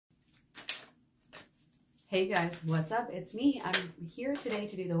Hey guys, what's up? It's me. I'm here today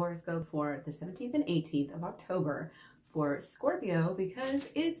to do the horoscope for the 17th and 18th of October for Scorpio because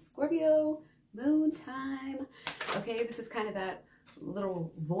it's Scorpio Moon time. Okay, this is kind of that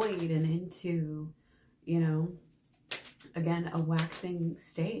little void and into, again, a waxing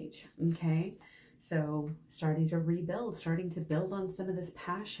stage. Okay, so starting to rebuild, starting to build on some of this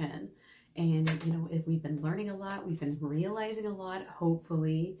passion. And, if we've been learning a lot, we've been realizing a lot,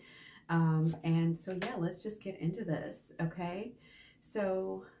 hopefully. And so, yeah, let's just get into this, okay?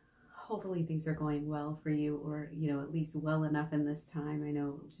 So hopefully things are going well for you, or, at least well enough in this time. I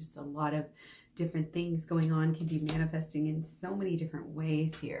know just a lot of different things going on can be manifesting in so many different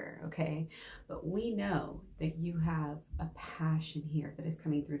ways here, okay? But we know that you have a passion here that is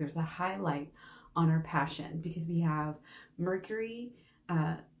coming through. There's a highlight on our passion because we have Mercury,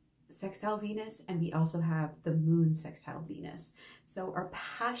 sextile Venus, and we also have the moon sextile Venus. So our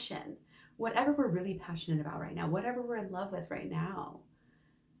passion, whatever we're really passionate about right now, whatever we're in love with right now,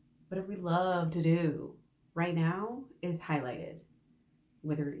 whatever we love to do right now is highlighted.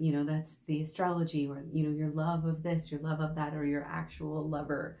 Whether, that's the astrology or, your love of this, your love of that, or your actual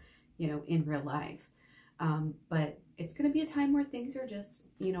lover, in real life. But it's going to be a time where things are just,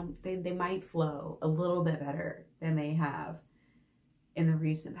 they might flow a little bit better than they have in the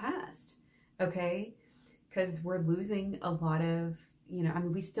recent past, okay? Because we're losing a lot of,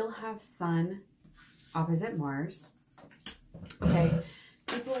 we still have Sun opposite Mars, okay?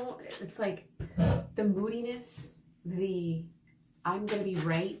 People, it's like the moodiness, the I'm gonna be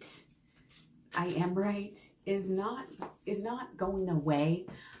right, I am right, is not going away,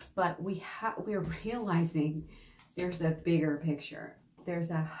 but we're realizing there's a bigger picture.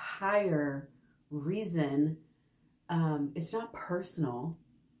 There's a higher reason. It's not personal.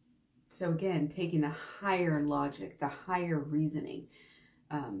 So again, taking the higher logic, the higher reasoning,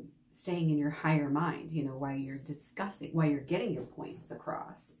 staying in your higher mind, while you're discussing, while you're getting your points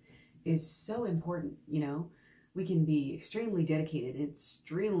across is so important. We can be extremely dedicated,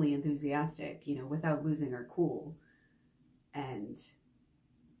 extremely enthusiastic, without losing our cool. And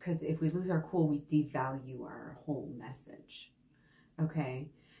because if we lose our cool, we devalue our whole message. Okay.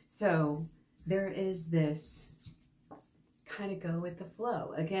 So there is this kind of go with the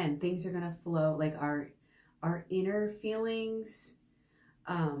flow. Again, things are going to flow, like our inner feelings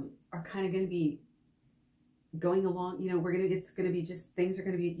are kind of going to be going along, it's going to be just, things are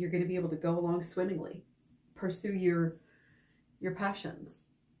going to be, you're going to be able to go along swimmingly, pursue your passions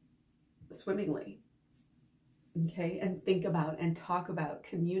swimmingly, okay? And think about and talk about,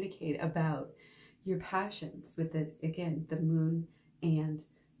 communicate about your passions with the moon and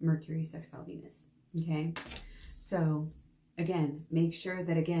Mercury sextile Venus, okay? So again, make sure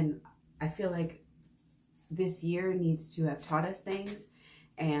that, I feel like this year needs to have taught us things,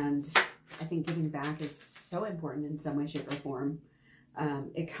 and I think giving back is so important in some way, shape, or form.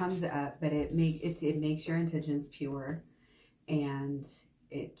 It comes up, but it makes your intentions pure, and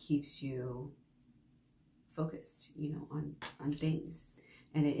it keeps you focused, on things.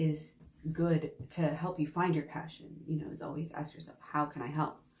 And it is good to help you find your passion. As always, ask yourself, how can I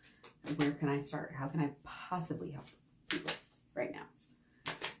help? Where can I start? How can I possibly help people right now?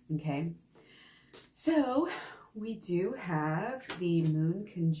 Okay, so we do have the moon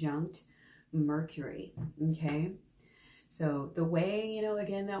conjunct Mercury. Okay, so the way,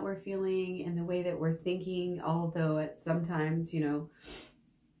 again, that we're feeling and the way that we're thinking, although at sometimes,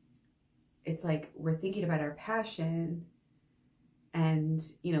 it's like we're thinking about our passion and,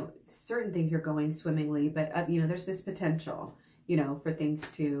 certain things are going swimmingly, but, there's this potential, for things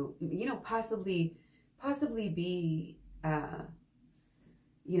to, possibly be,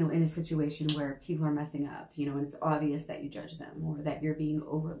 in a situation where people are messing up, and it's obvious that you judge them or that you're being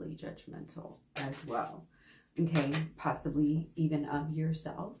overly judgmental as well. Okay, possibly even of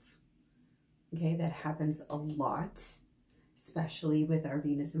yourself. Okay, that happens a lot, especially with our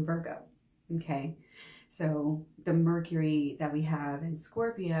Venus and Virgo. Okay, so the Mercury that we have in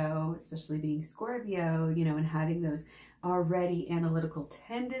Scorpio, especially being Scorpio, and having those already analytical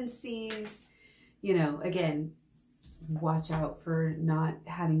tendencies, again, watch out for not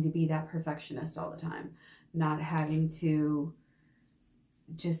having to be that perfectionist all the time, not having to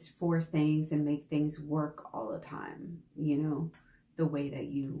just force things and make things work all the time, the way that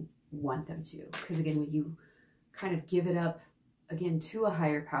you want them to. Because again, when you kind of give it up, again, to a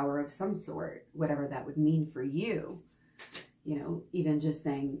higher power of some sort, whatever that would mean for you, even just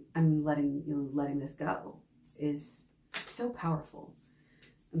saying, I'm letting this go is so powerful.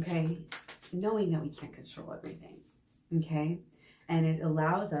 Okay, knowing that we can't control everything. Okay, and it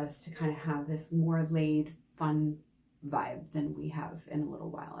allows us to kind of have this more laid, fun vibe than we have in a little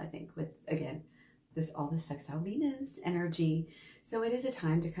while, I think, with, again, all this sextile Venus energy. So it is a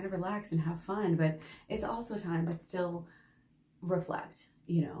time to kind of relax and have fun, but it's also a time to still reflect,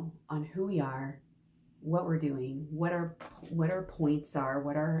 you know, on who we are, what we're doing, what our points are,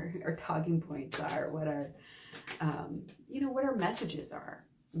 what our talking points are, what our, you know, what our messages are,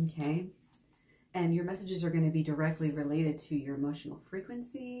 okay? And your messages are going to be directly related to your emotional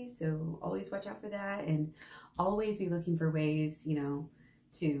frequency. So always watch out for that, and always be looking for ways, you know,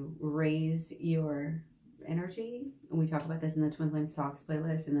 to raise your energy. And we talk about this in the Twin Flame Socks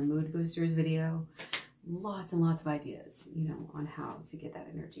playlist and the Mood Boosters video. Lots and lots of ideas, you know, on how to get that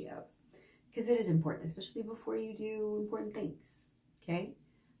energy up. Because it is important, especially before you do important things, okay?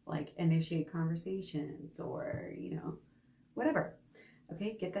 Like initiate conversations or, you know, whatever.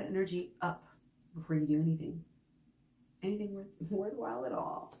 Okay, get that energy up before you do anything worthwhile at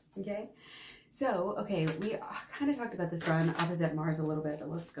all, okay? So, okay, we kind of talked about the Sun opposite Mars a little bit, but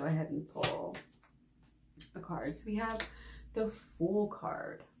let's go ahead and pull a card. So we have the Fool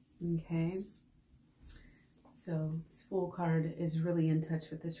card, okay? So this Fool card is really in touch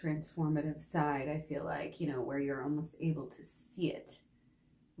with the transformative side, I feel like, you know, where you're almost able to see it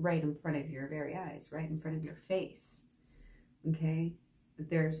right in front of your very eyes, right in front of your face, okay?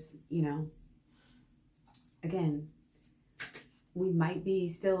 There's, you know, again, we might be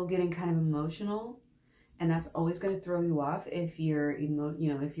still getting kind of emotional, and that's always going to throw you off if your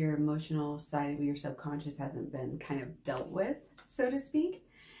if your emotional side of your subconscious hasn't been kind of dealt with, so to speak.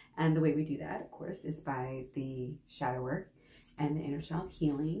 And the way we do that, of course, is by the shadow work and the inner child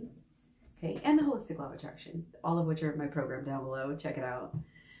healing, okay, and the holistic law of attraction, all of which are in my program down below. Check it out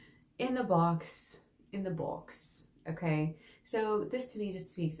in the box, okay? So this to me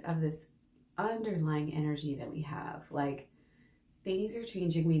just speaks of this underlying energy that we have. Like, things are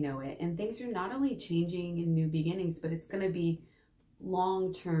changing, we know it, and things are not only changing in new beginnings, but it's going to be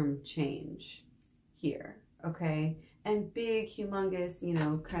long-term change here, okay? And big, humongous, you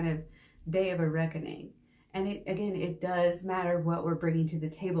know, kind of day of a reckoning. And it does matter what we're bringing to the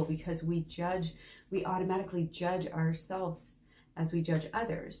table, because we automatically judge ourselves as we judge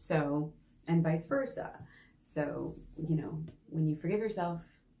others. So, and vice versa. So, you know, when you forgive yourself,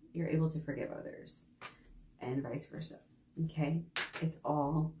 you're able to forgive others, and vice versa. Okay. It's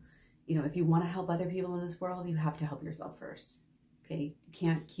all, you know, if you want to help other people in this world, you have to help yourself first. Okay. You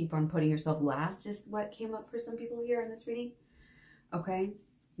can't keep on putting yourself last, is what came up for some people here in this reading. Okay.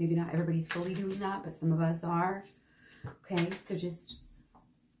 Maybe not everybody's fully doing that, but some of us are. Okay. So just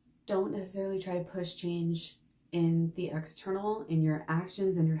don't necessarily try to push change in the external, in your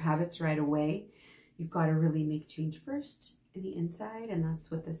actions and your habits right away. You've got to really make change first in the inside. And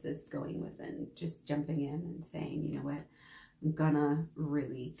that's what this is going with, and just jumping in and saying, you know what, I'm gonna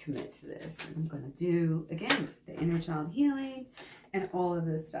really commit to this. And I'm gonna do, again, the inner child healing and all of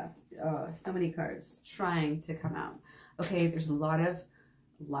this stuff. So many cards trying to come out. Okay, there's a lot of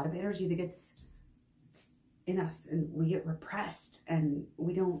energy that gets in us, and we get repressed, and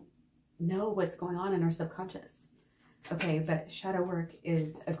we don't know what's going on in our subconscious. Okay, but shadow work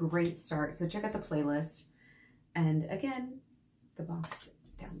is a great start. So check out the playlist. And again, the box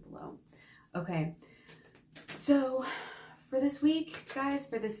down below. Okay, so for this week, guys,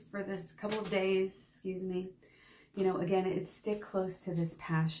 for this couple of days, excuse me, you know, again, it's stick close to this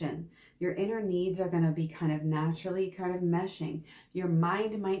passion. Your inner needs are going to be kind of naturally kind of meshing. Your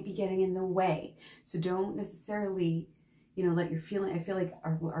mind might be getting in the way. So don't necessarily, you know, let your feeling, I feel like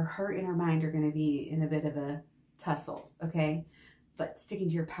our heart and our mind are going to be in a bit of a tussle, okay? But sticking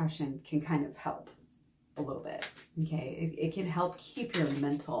to your passion can kind of help a little bit, okay? It can help keep your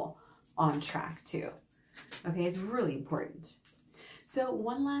mental on track too, okay? It's really important. So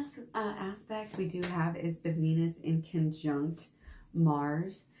one last aspect we do have is the Venus in conjunct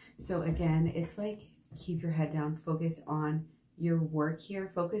Mars. So again, it's like, keep your head down, focus on your work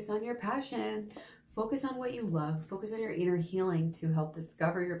here, focus on your passion, focus on what you love, focus on your inner healing to help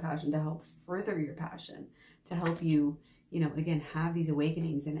discover your passion, to help further your passion, to help you, you know, again, have these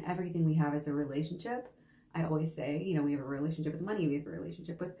awakenings. And everything we have is a relationship. I always say, you know, we have a relationship with money, we have a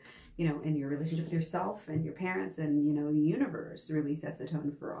relationship with, you know, and your relationship with yourself and your parents, and, you know, the universe really sets a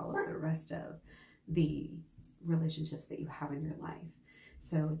tone for all of the rest of the relationships that you have in your life.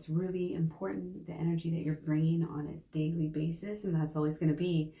 So it's really important, the energy that you're bringing on a daily basis, and that's always going to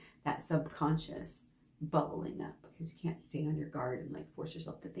be that subconscious bubbling up, because you can't stay on your guard and like force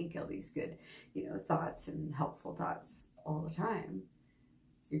yourself to think all these good, you know, thoughts and helpful thoughts all the time.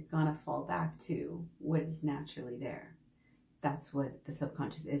 You're gonna fall back to what is naturally there. That's what the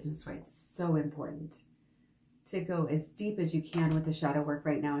subconscious is, and that's why it's so important to go as deep as you can with the shadow work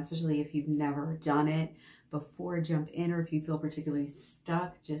right now, especially if you've never done it before. Jump in, or if you feel particularly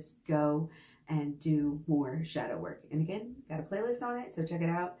stuck, just go and do more shadow work. And again, got a playlist on it, so check it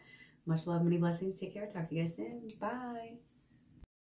out. Much love, many blessings. Take care. Talk to you guys soon. Bye.